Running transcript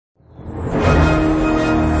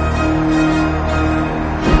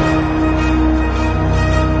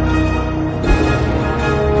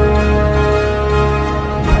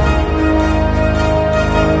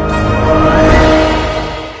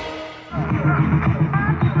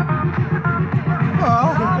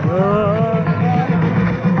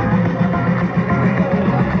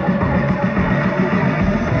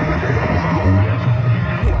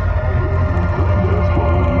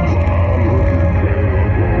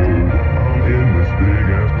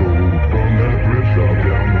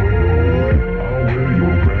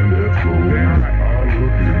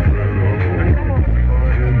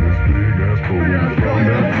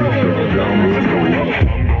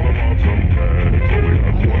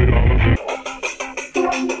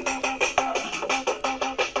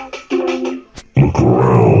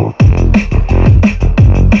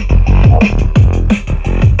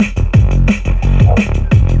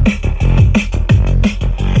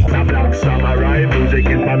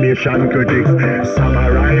information critics.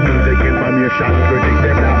 Samurai music information critics.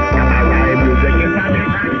 Them not samurai music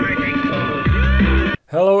information critics.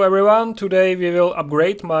 Hello everyone, today we will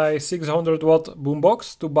upgrade my 600 watt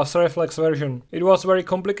boombox to Bassreflex version. It was very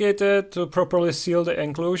complicated to properly seal the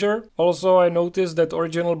enclosure. Also I noticed that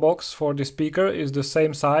original box for the speaker is the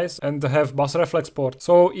same size and have Bassreflex port.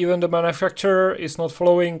 So even the manufacturer is not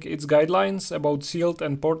following its guidelines about sealed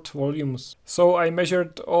and port volumes. So I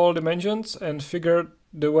measured all dimensions and figured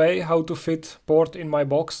the way how to fit port in my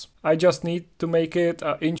box. I just need to make it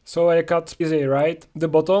an inch, so I cut easy right the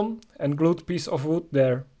bottom and glued piece of wood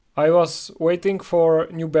there. I was waiting for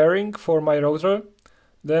new bearing for my router,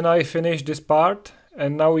 then I finished this part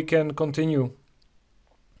and now we can continue.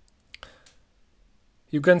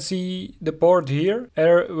 You can see the port here,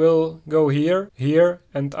 air will go here, here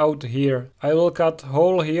and out here. I will cut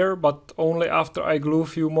hole here but only after I glue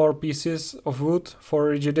few more pieces of wood for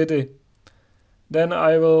rigidity. Then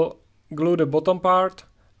I will glue the bottom part.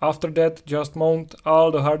 After that just mount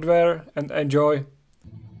all the hardware and enjoy.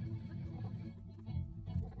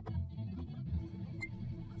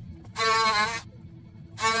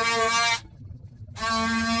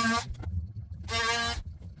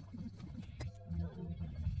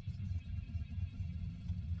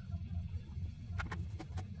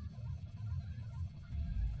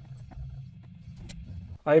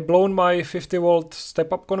 I blown my 50 volt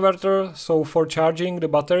step-up converter, so for charging the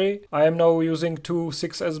battery I am now using two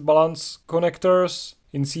 6S balance connectors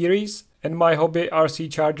in series and my hobby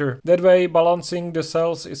RC charger. That way balancing the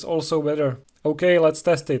cells is also better. Okay, let's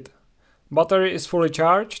test it. Battery is fully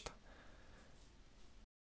charged.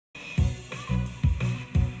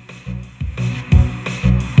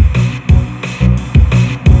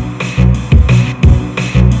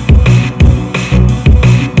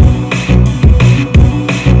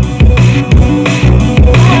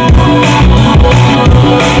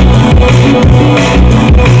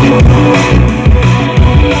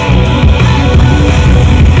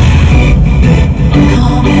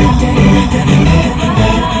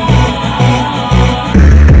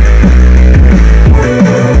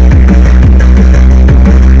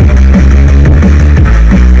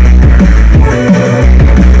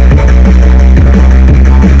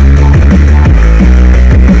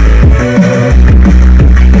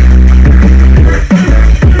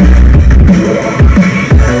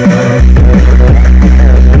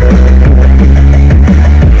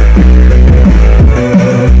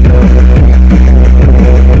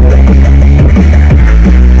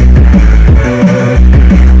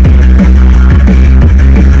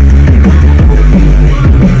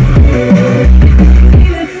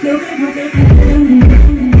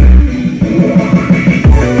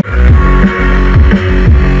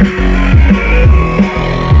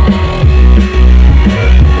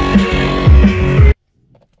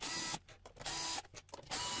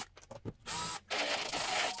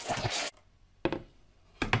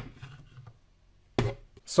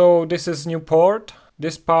 So this is new port.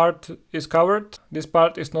 This part is covered, this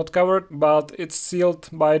part is not covered, but it's sealed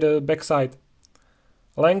by the backside.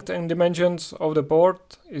 Length and dimensions of the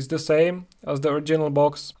port is the same as the original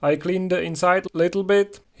box. I cleaned the inside a little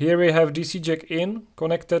bit. Here we have DC jack in,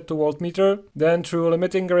 connected to voltmeter, then through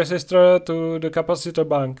limiting resistor to the capacitor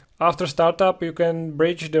bank. After startup you can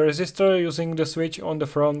bridge the resistor using the switch on the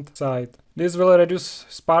front side. This will reduce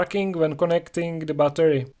sparking when connecting the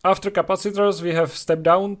battery. After capacitors we have step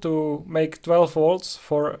down to make 12 volts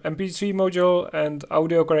for MP3 module and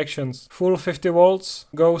audio corrections. Full 50 volts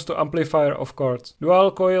goes to amplifier of course.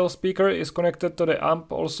 Dual coil speaker is connected to the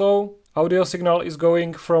amp also. Audio signal is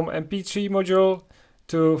going from MP3 module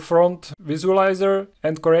to front visualizer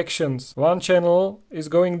and corrections. One channel is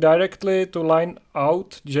going directly to line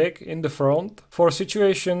out jack in the front for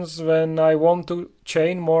situations when I want to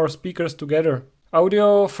chain more speakers together.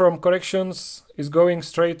 Audio from corrections is going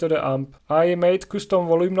straight to the amp. I made custom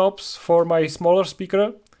volume knobs for my smaller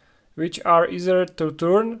speaker, which are easier to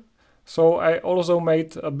turn, so I also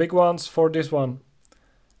made big ones for this one.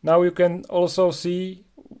 Now you can also see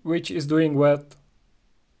which is doing what.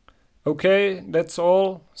 Okay, that's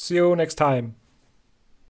all. See you next time.